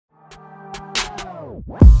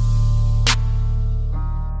What's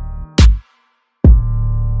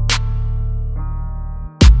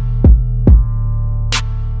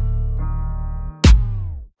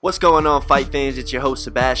going on, fight fans? It's your host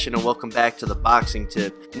Sebastian, and welcome back to the Boxing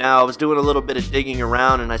Tip. Now, I was doing a little bit of digging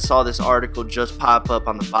around and I saw this article just pop up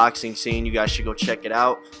on the boxing scene. You guys should go check it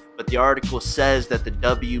out. But the article says that the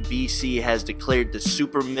WBC has declared the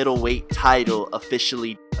super middleweight title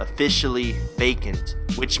officially vacant,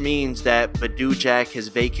 which means that Badou Jack has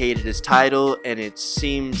vacated his title, and it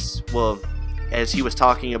seems, well, as he was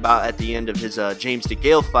talking about at the end of his James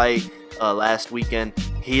DeGale fight last weekend,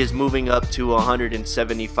 he is moving up to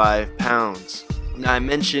 175 pounds. Now, I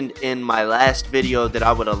mentioned in my last video that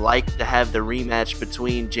I would have liked to have the rematch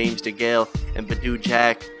between James DeGale and Badou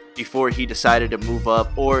Jack before he decided to move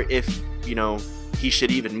up, or if, you know, he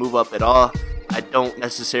should even move up at all. I don't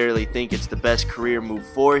necessarily think it's the best career move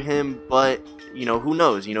for him, but, you know, who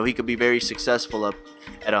knows? You know, he could be very successful up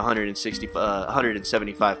at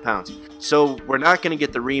 175 pounds. So we're not going to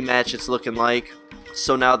get the rematch, it's looking like.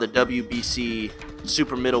 So now the WBC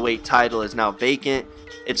super middleweight title is now vacant.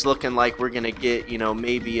 It's looking like we're going to get, you know,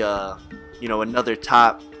 maybe another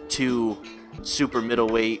top 2 super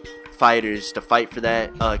middleweight fighters to fight for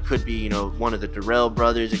that. It could be, you know, one of the Durrell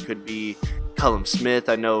brothers. It could be Cullum Smith.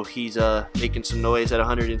 I know he's making some noise at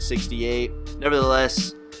 168.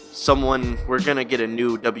 Nevertheless, we're gonna get a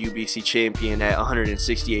new WBC champion at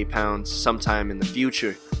 168 pounds sometime in the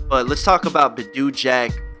future. But let's talk about Badou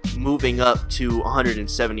Jack moving up to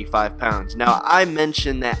 175 pounds. Now, I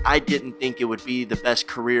mentioned that I didn't think it would be the best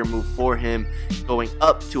career move for him going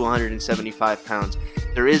up to 175 pounds.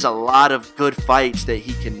 There is a lot of good fights that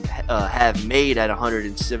he can have made at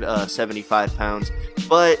 175 pounds,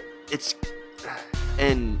 but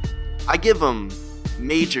and I give him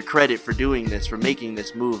major credit for doing this, for making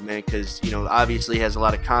this move, man, because, you know, obviously he has a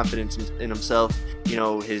lot of confidence in himself. You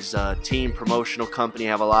know, his team, promotional company,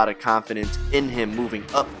 have a lot of confidence in him moving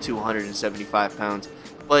up to 175 pounds.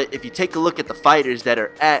 But if you take a look at the fighters that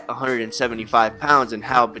are at 175 pounds and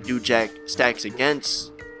how Badou Jack stacks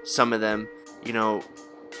against some of them, you know,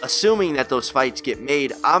 assuming that those fights get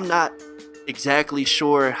made, I'm not exactly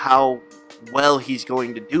sure how he's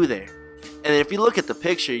going to do there. And if you look at the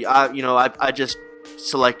picture, I just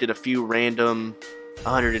selected a few random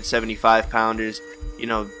 175 pounders, you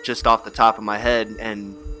know, just off the top of my head,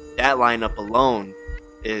 and that lineup alone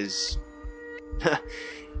is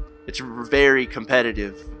it's very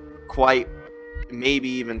competitive, maybe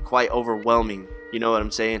even quite overwhelming. You know what I'm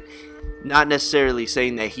saying? Not necessarily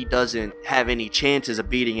saying that he doesn't have any chances of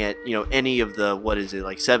beating any of the, what is it,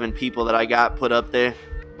 like 7 people that I got put up there,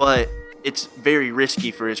 but it's very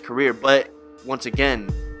risky for his career. But once again,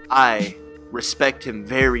 I respect him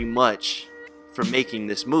very much for making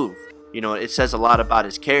this move. You know, it says a lot about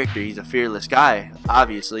his character. He's a fearless guy.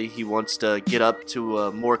 Obviously, he wants to get up to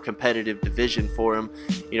a more competitive division for him.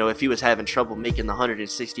 You know, if he was having trouble making the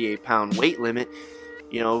 168 pound weight limit,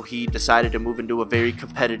 you know, he decided to move into a very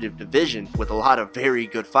competitive division with a lot of very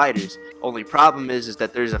good fighters. Only problem is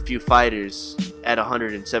that there's a few fighters at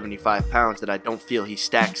 175 pounds that I don't feel he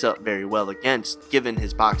stacks up very well against, given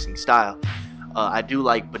his boxing style. I do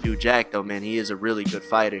like Badou Jack, though, man. He is a really good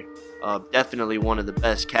fighter. Definitely one of the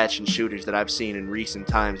best catch and shooters that I've seen in recent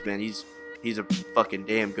times, man. He's a fucking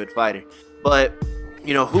damn good fighter. But,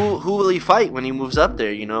 you know, who will he fight when he moves up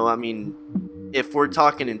there? You know, I mean, if we're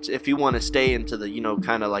talking, if you want to stay into the, you know,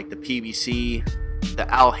 kind of like the PBC, the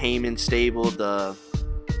Al Heyman stable, the,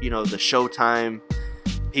 you know, the Showtime,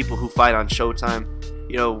 people who fight on Showtime,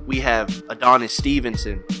 you know, we have Adonis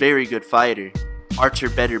Stevenson, very good fighter. Artur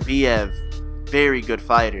Beterbiev, very good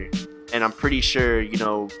fighter. And I'm pretty sure, you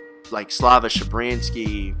know, like Slava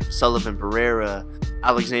Shabransky, Sullivan Barrera,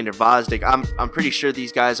 Alexander Vosdik, I'm pretty sure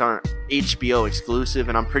these guys aren't HBO exclusive,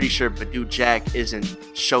 and I'm pretty sure Badou Jack isn't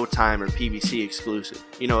Showtime or PBC exclusive.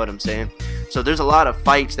 You know what I'm saying? So there's a lot of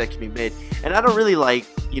fights that can be made, and I don't really like,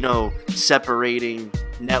 you know, separating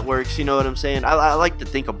networks. You know what I'm saying? I like to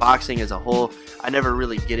think of boxing as a whole. I never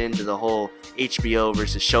really get into the whole HBO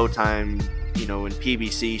versus Showtime, you know, and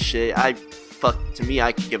PBC shit. To me,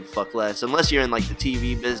 I could give a fuck less, unless you're in like the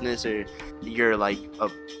TV business, or you're like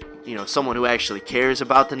someone who actually cares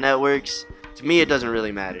about the networks. To me, it doesn't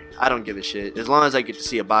really matter. I don't give a shit. As long as I get to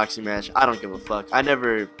see a boxing match, I don't give a fuck. I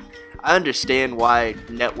understand why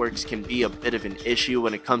networks can be a bit of an issue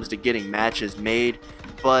when it comes to getting matches made,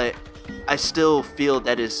 but I still feel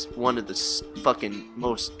that is one of the fucking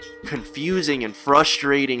most confusing and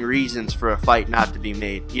frustrating reasons for a fight not to be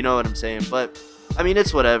made. You know what I'm saying? But I mean,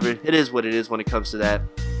 it's whatever. It is what it is when it comes to that.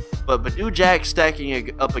 But Badou Jack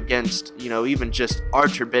stacking up against, you know, even just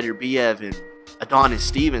Artur Beterbiev and Adonis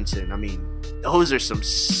Stevenson, I mean, those are some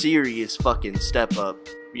serious fucking step up,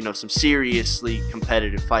 you know, some seriously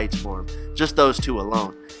competitive fights for him. Just those two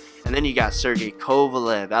alone. And then you got Sergey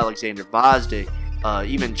Kovalev, Alexander Gvozdyk,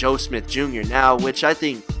 even Joe Smith Jr. now, which I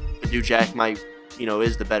think Badou Jack might, you know,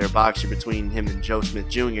 is the better boxer between him and Joe Smith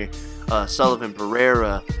Jr. Sullivan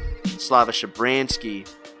Barrera, Slava Shabransky,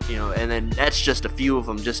 you know, and then that's just a few of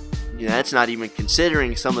them. Just, you know, that's not even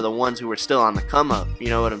considering some of the ones who are still on the come up, you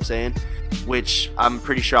know what I'm saying? Which I'm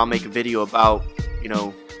pretty sure I'll make a video about, you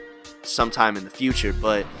know, sometime in the future.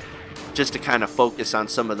 But just to kind of focus on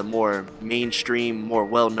some of the more mainstream, more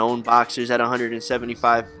well-known boxers at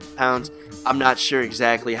 175 pounds, I'm not sure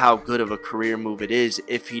exactly how good of a career move it is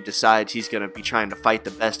if he decides he's going to be trying to fight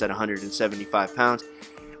the best at 175 pounds.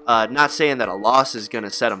 Not saying that a loss is going to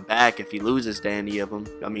set him back if he loses to any of them.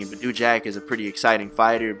 I mean, Badou Jack is a pretty exciting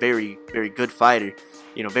fighter, very, very good fighter,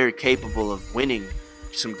 you know, very capable of winning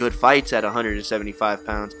some good fights at 175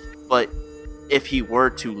 pounds. But if he were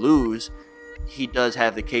to lose, he does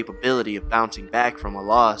have the capability of bouncing back from a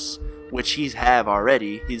loss, which he's have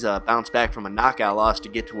already. He's bounced back from a knockout loss to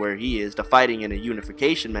get to where he is, to fighting in a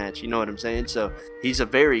unification match, you know what I'm saying? So he's a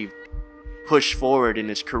very push forward in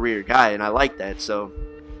his career guy, and I like that. So,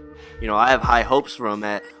 you know, I have high hopes for him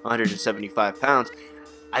at 175 pounds.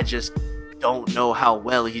 I just don't know how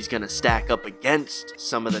well he's going to stack up against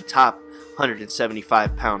some of the top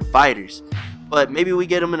 175 pound fighters. But maybe we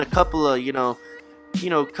get him in a couple of,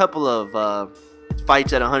 couple of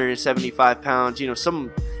fights at 175 pounds. You know,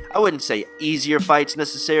 some, I wouldn't say easier fights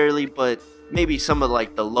necessarily, but maybe some of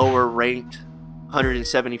like the lower ranked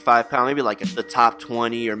 175 pound, maybe like the top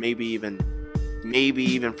 20, or maybe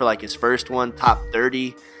even for like his first one, top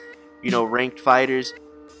 30, you know, ranked fighters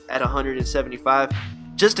at 175,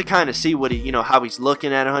 just to kind of see what he, you know, how he's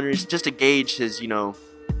looking at 100, just to gauge his, you know,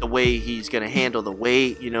 the way he's going to handle the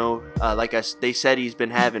weight, you know. They said he's been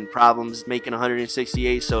having problems making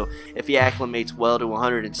 168, so if he acclimates well to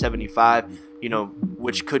 175, you know,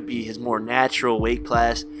 which could be his more natural weight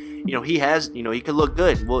class, you know, he has, you know, he could look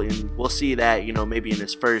good. We'll see that, you know, maybe in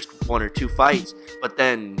his first one or two fights, but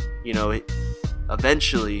then, you know,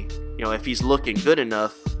 eventually, you know, if he's looking good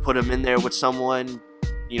enough, put him in there with someone,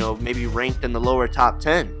 you know, maybe ranked in the lower top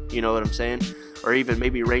 10, you know what I'm saying? Or even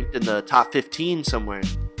maybe ranked in the top 15 somewhere.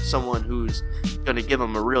 Someone who's going to give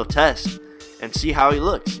him a real test and see how he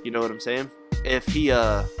looks, you know what I'm saying? If he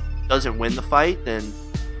doesn't win the fight, then,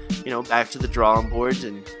 you know, back to the drawing boards,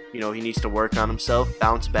 and, you know, he needs to work on himself,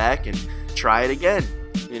 bounce back, and try it again,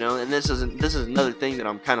 you know. And this is another thing that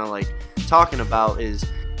I'm kind of like talking about, is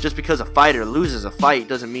just because a fighter loses a fight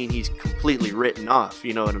doesn't mean he's completely written off,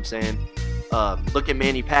 you know what I'm saying? Look at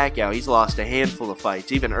Manny Pacquiao. He's lost a handful of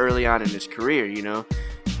fights, even early on in his career, you know,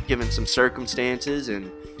 given some circumstances,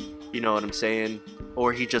 and, you know what I'm saying,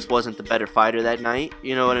 or he just wasn't the better fighter that night,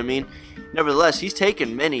 you know what I mean? Nevertheless, he's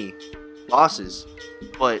taken many losses,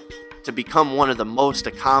 but to become one of the most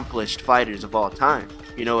accomplished fighters of all time,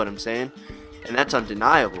 you know what I'm saying? And that's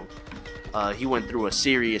undeniable. He went through a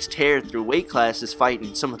serious tear through weight classes,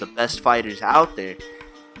 fighting some of the best fighters out there,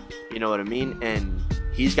 you know what I mean? And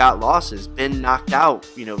he's got losses, been knocked out,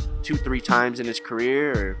 you know, 2-3 times in his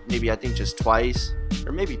career, or maybe I think just twice,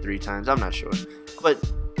 or maybe 3 times, I'm not sure. But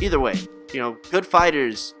either way, you know, good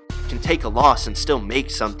fighters can take a loss and still make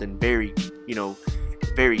something very, you know,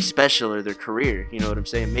 very special of their career, you know what I'm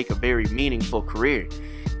saying? Make a very meaningful career.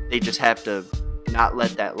 They just have to not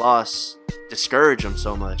let that loss discourage them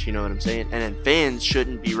so much, you know what I'm saying? And then fans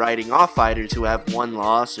shouldn't be writing off fighters who have 1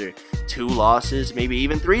 loss or 2 losses, maybe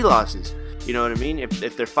even 3 losses. You know what I mean?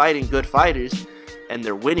 If they're fighting good fighters and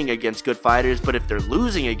they're winning against good fighters, but if they're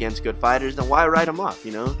losing against good fighters, then why write them off,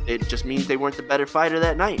 you know? It just means they weren't the better fighter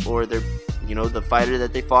that night, or they're, you know, the fighter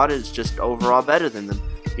that they fought is just overall better than them.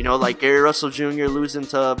 You know, like Gary Russell Jr. losing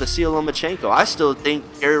to Vasil Lomachenko. I still think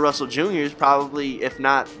Gary Russell Jr. is probably, if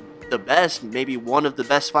not the best, maybe one of the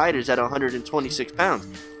best fighters at 126 pounds.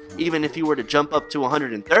 Even if he were to jump up to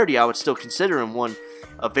 130, I would still consider him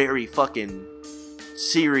a very fucking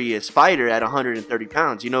serious fighter at 130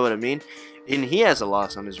 pounds, you know what I mean? And he has a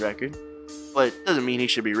loss on his record, but doesn't mean he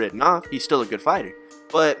should be written off. He's still a good fighter.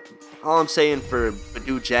 But all I'm saying for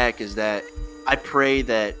Badou Jack is that I pray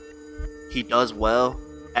that he does well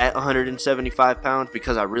at 175 pounds,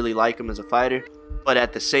 because I really like him as a fighter. But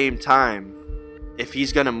at the same time, if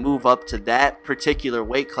he's going to move up to that particular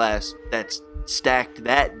weight class that's stacked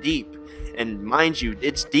that deep, and mind you,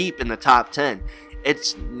 it's deep in the top 10.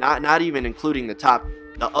 It's not even including the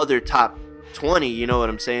other top 20, you know what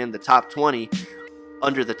I'm saying? The top 20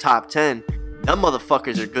 under the top 10. Them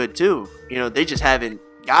motherfuckers are good too. You know, they just haven't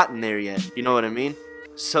gotten there yet. You know what I mean?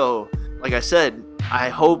 So, like I said, I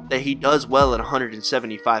hope that he does well at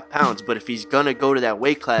 175 pounds, but if he's gonna go to that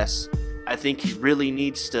weight class, I think he really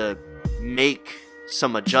needs to make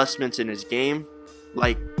some adjustments in his game,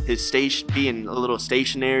 like his station being a little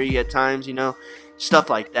stationary at times, you know, stuff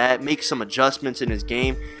like that. Make some adjustments in his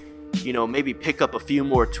game, you know, maybe pick up a few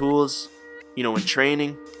more tools, you know, in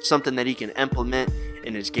training, something that he can implement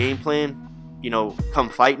in his game plan, you know, come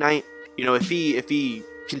fight night. You know, if he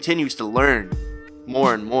continues to learn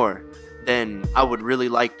more and more, then I would really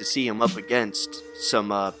like to see him up against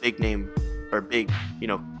some big name or big, you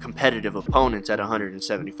know, competitive opponents at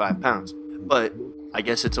 175 pounds. But I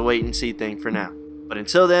guess it's a wait and see thing for now. But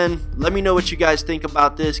until then, let me know what you guys think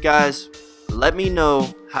about this, guys. Let me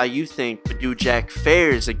know how you think Badou Jack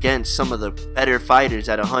fares against some of the better fighters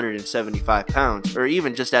at 175 pounds, or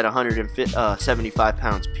even just at 175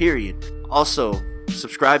 pounds, period. Also,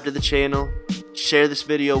 subscribe to the channel, share this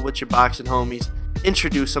video with your boxing homies,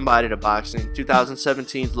 introduce somebody to boxing.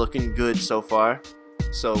 2017 is looking good so far,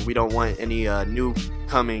 so we don't want any new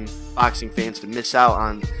coming boxing fans to miss out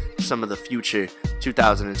on some of the future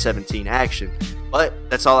 2017 action. But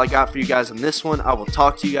that's all I got for you guys on this one. I will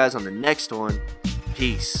talk to you guys on the next one.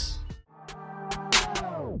 Peace.